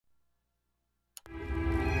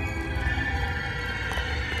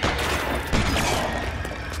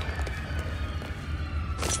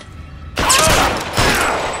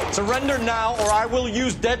Surrender now, or I will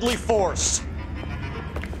use deadly force.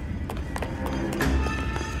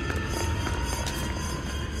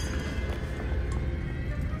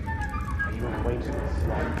 Are you acquainted with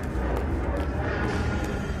Noire?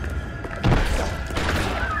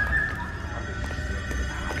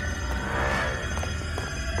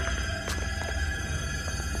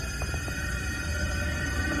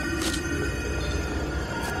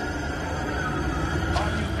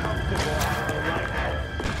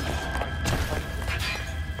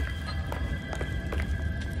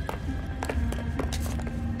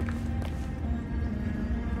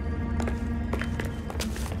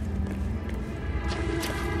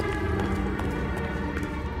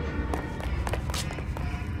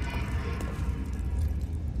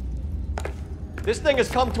 This thing has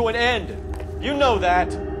come to an end. You know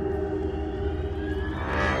that.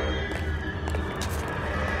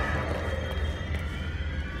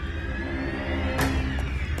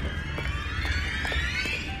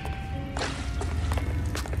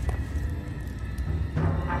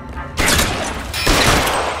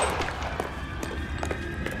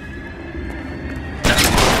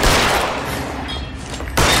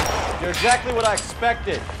 You're exactly what I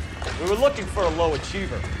expected. We were looking for a low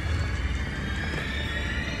achiever.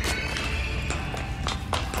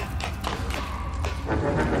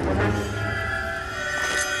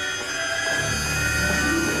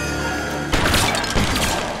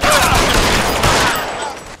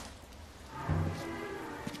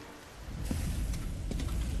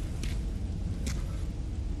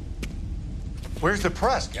 Where's the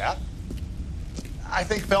press, Cap? I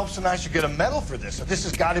think Phelps and I should get a medal for this. This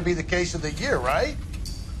has got to be the case of the year, right?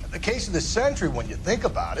 The case of the century when you think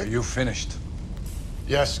about it. Are you finished?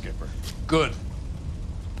 Yes, Skipper. Good.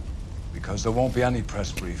 Because there won't be any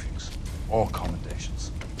press briefings or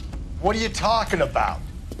commendations. What are you talking about?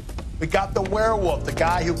 We got the werewolf, the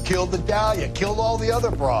guy who killed the Dahlia, killed all the other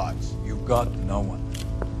broads. You've got no one.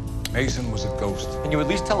 Mason was a ghost. Can you at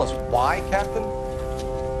least tell us why, Captain?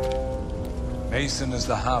 Mason is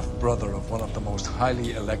the half-brother of one of the most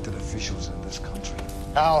highly elected officials in this country.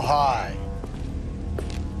 How high?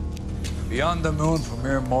 Beyond the moon for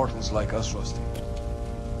mere mortals like us, Rusty.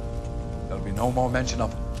 There'll be no more mention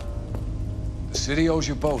of him. The city owes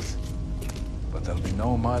you both, but there'll be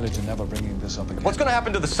no mileage in ever bringing this up again. What's going to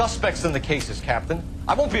happen to the suspects in the cases, Captain?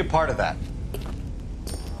 I won't be a part of that.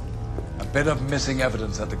 A bit of missing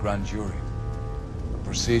evidence at the grand jury. A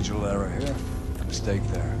procedural error here, a mistake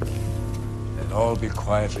there. They'll all be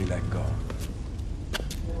quietly let go.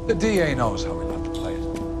 The DA knows how we'll have to play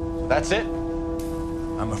it. That's it?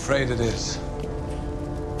 I'm afraid it is.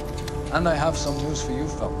 And I have some news for you,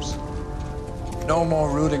 Phelps. No more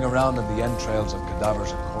rooting around in the entrails of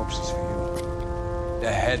cadavers and corpses for you.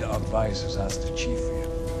 The head of Vice has asked the chief for you.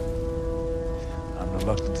 I'm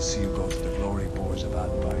reluctant to see you go to the glory boards of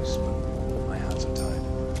advice, but my hands are tied.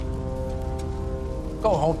 Go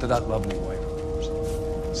home to that lovely wife of yours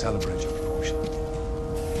and celebrate your promotion.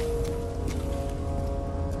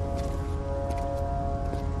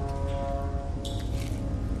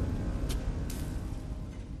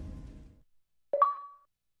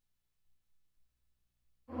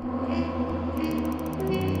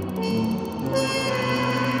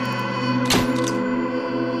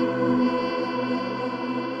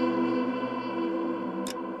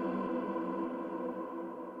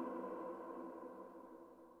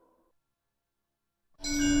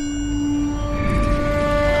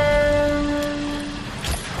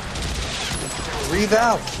 Breathe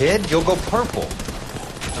out, kid. You'll go purple.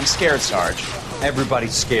 I'm scared, Sarge.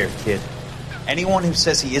 Everybody's scared, kid. Anyone who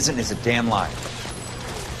says he isn't is a damn liar.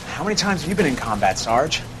 How many times have you been in combat,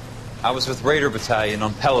 Sarge? I was with Raider Battalion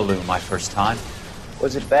on Peleliu my first time.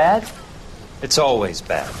 Was it bad? It's always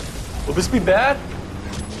bad. Will this be bad?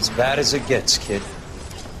 As bad as it gets, kid.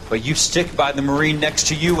 But you stick by the Marine next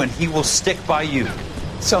to you, and he will stick by you.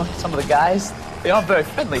 So, some of the guys, they aren't very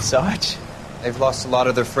friendly, Sarge. They've lost a lot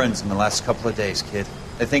of their friends in the last couple of days, kid.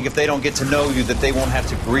 They think if they don't get to know you, that they won't have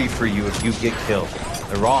to grieve for you if you get killed.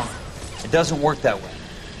 They're wrong. It doesn't work that way.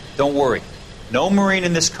 Don't worry. No Marine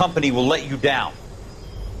in this company will let you down.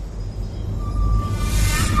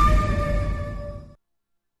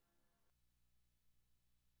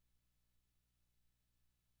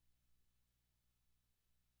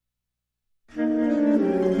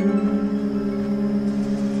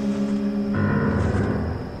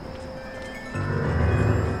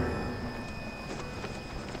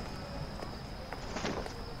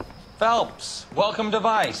 Phelps, welcome to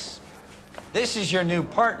Vice. This is your new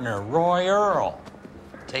partner, Roy Earl.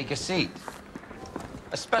 Take a seat.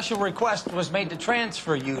 A special request was made to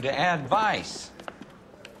transfer you to Ad Vice.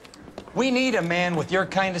 We need a man with your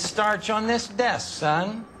kind of starch on this desk,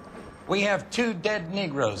 son. We have 2 dead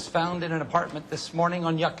Negroes found in an apartment this morning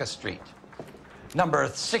on Yucca Street. Number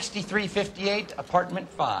 6358, apartment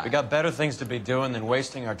 5. We got better things to be doing than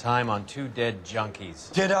wasting our time on 2 dead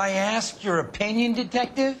junkies. Did I ask your opinion,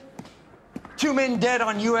 detective? 2 men dead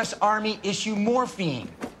on U.S. Army issue morphine.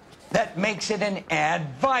 That makes it an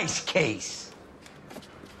advice case.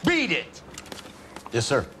 Read it. Yes,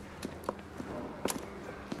 sir.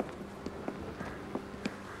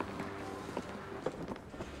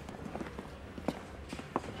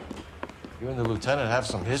 You and the lieutenant have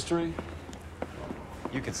some history?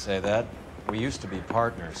 You could say that. We used to be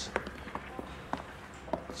partners.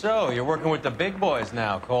 So, you're working with the big boys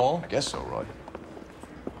now, Cole? I guess so, Roy.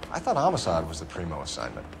 I thought homicide was the primo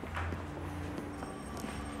assignment.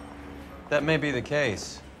 That may be the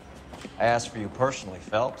case. I asked for you personally,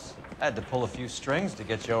 Phelps. I had to pull a few strings to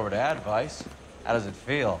get you over to Advice. How does it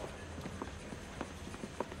feel?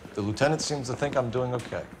 The lieutenant seems to think I'm doing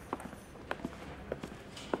okay.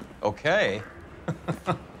 Okay?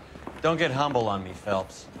 Don't get humble on me,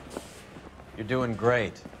 Phelps. You're doing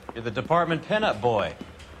great. You're the department pinup boy.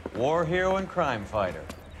 War hero and crime fighter.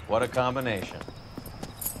 What a combination.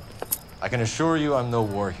 I can assure you I'm no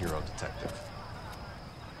war hero, detective.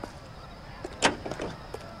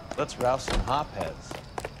 Let's rouse some hopheads.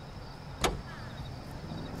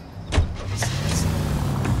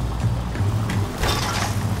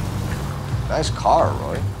 Nice car,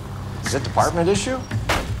 Roy. Is it department issue?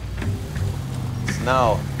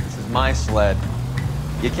 No, this is my sled.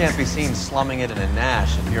 You can't be seen slumming it in a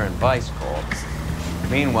Nash if you're in Vice, Cole.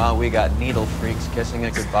 Meanwhile, we got needle freaks kissing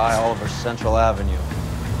it goodbye all over Central Avenue.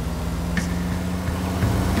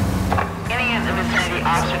 Any in the vicinity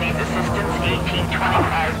officer needs assistance,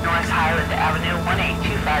 1825 North Highland Avenue,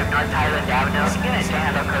 1825 North Highland Avenue. Unit to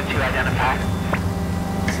handle code 2 identified.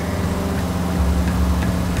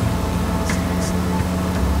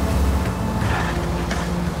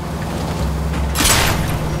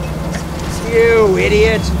 You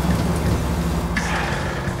idiot!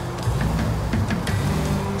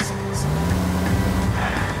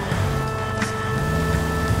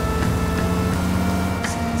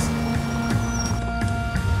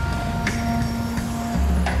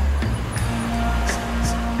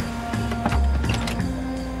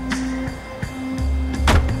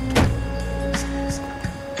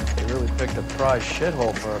 They really picked a prize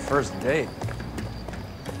shithole for our first date.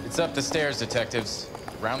 It's up the stairs, detectives.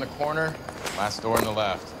 Around the corner, last door on the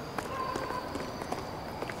left.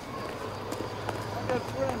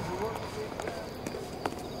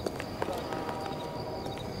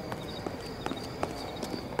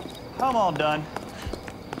 I'm all done.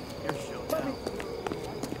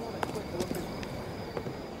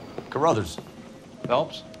 Carruthers,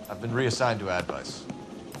 Phelps? I've been reassigned to Advice.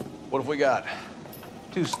 What have we got?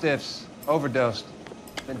 2 stiffs, overdosed,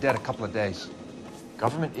 been dead a couple of days.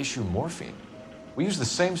 Government issue morphine. We use the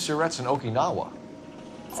same syrettes in Okinawa.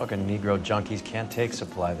 Fucking Negro junkies can't take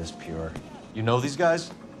supply this pure. You know these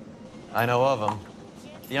guys? I know of them.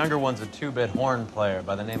 The younger one's a 2-bit horn player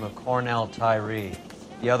by the name of Cornell Tyree.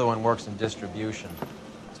 The other one works in distribution.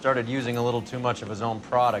 Started using a little too much of his own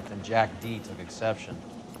product, and Jack D took exception.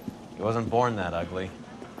 He wasn't born that ugly.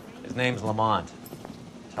 His name's Lamont.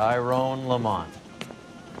 Tyrone Lamont.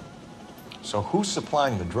 So who's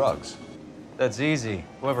supplying the drugs? That's easy.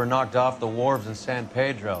 Whoever knocked off the wharves in San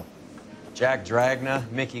Pedro. Jack Dragna,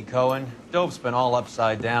 Mickey Cohen. Dope's been all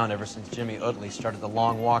upside down ever since Jimmy Utley started the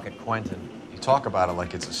long walk at Quentin. You talk about it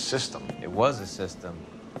like it's a system. It was a system.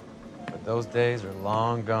 But those days are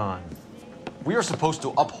long gone. We are supposed to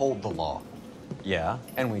uphold the law. Yeah,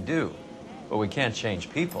 and we do. But we can't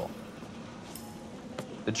change people.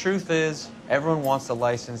 The truth is, everyone wants the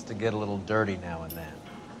license to get a little dirty now and then.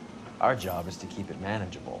 Our job is to keep it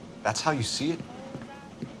manageable. That's how you see it?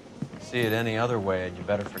 See it any other way, and you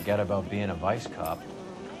better forget about being a vice cop.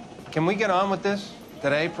 Can we get on with this?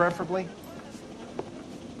 Today, preferably?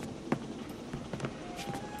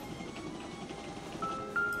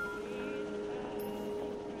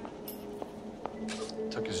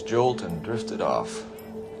 Took his jolt and drifted off.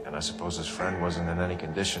 And I suppose his friend wasn't in any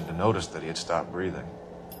condition to notice that he had stopped breathing.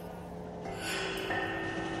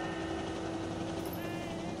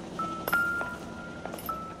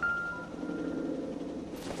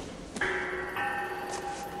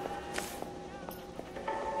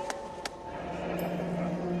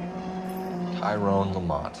 Tyrone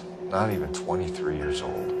Lamont, not even 23 years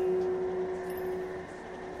old.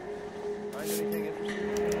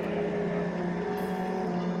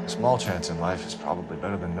 A small chance in life is probably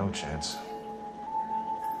better than no chance.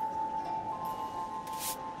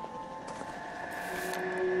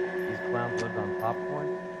 He's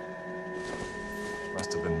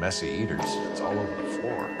have been messy eaters. It's all over the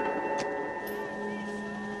floor.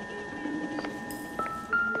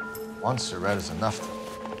 One cigarette is enough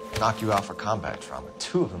to knock you out for combat trauma.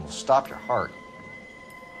 2 of them will stop your heart.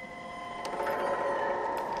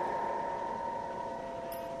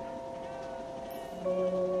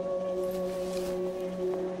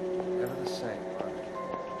 Never the same,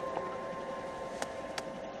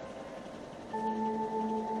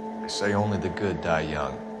 They say only the good die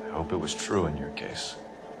young. I hope it was true in your case.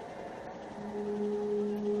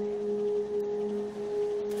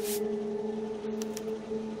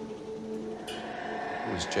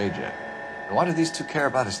 Who is JJ? And why do these two care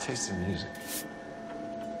about his taste in music?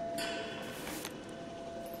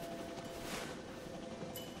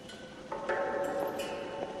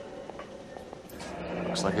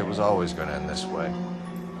 Looks like it was always going to end this way.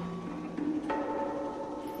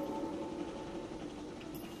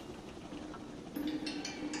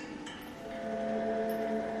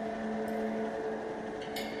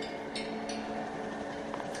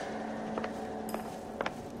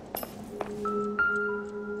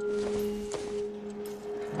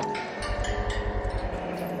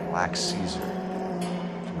 Black Caesar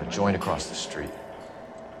from the joint across the street.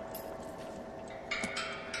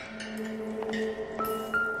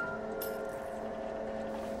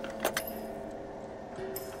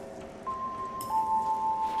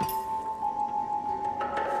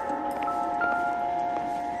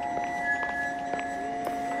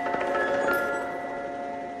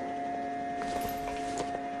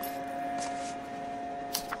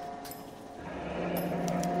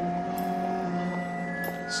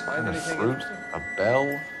 Sign of fruit, a bell,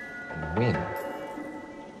 and wind.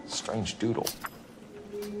 Strange doodle.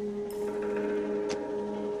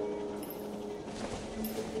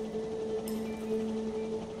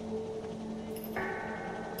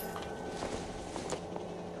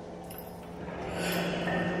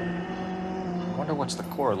 I wonder what's the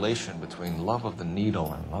correlation between love of the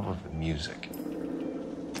needle and love of the music.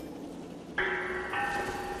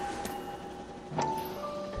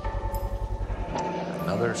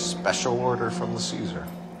 Another special order from the Caesar.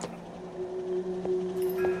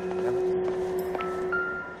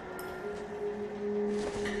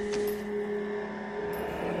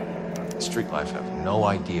 Street life have no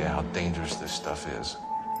idea how dangerous this stuff is.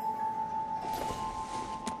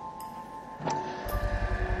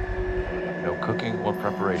 No cooking or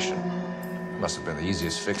preparation. Must have been the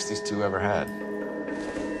easiest fix these two ever had.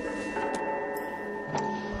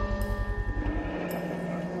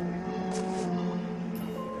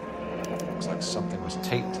 Looks like something was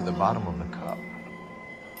taped to the bottom of the cup.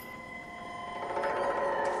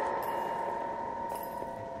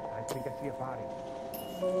 I think I see a body.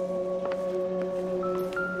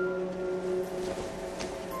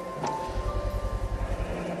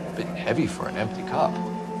 A bit heavy for an empty cup.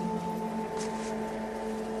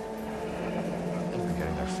 They're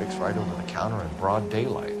getting their fix right over the counter in broad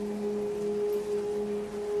daylight.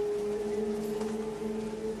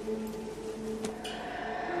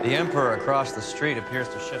 The Emperor across the street appears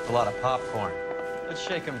to ship a lot of popcorn. Let's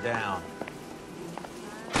shake him down.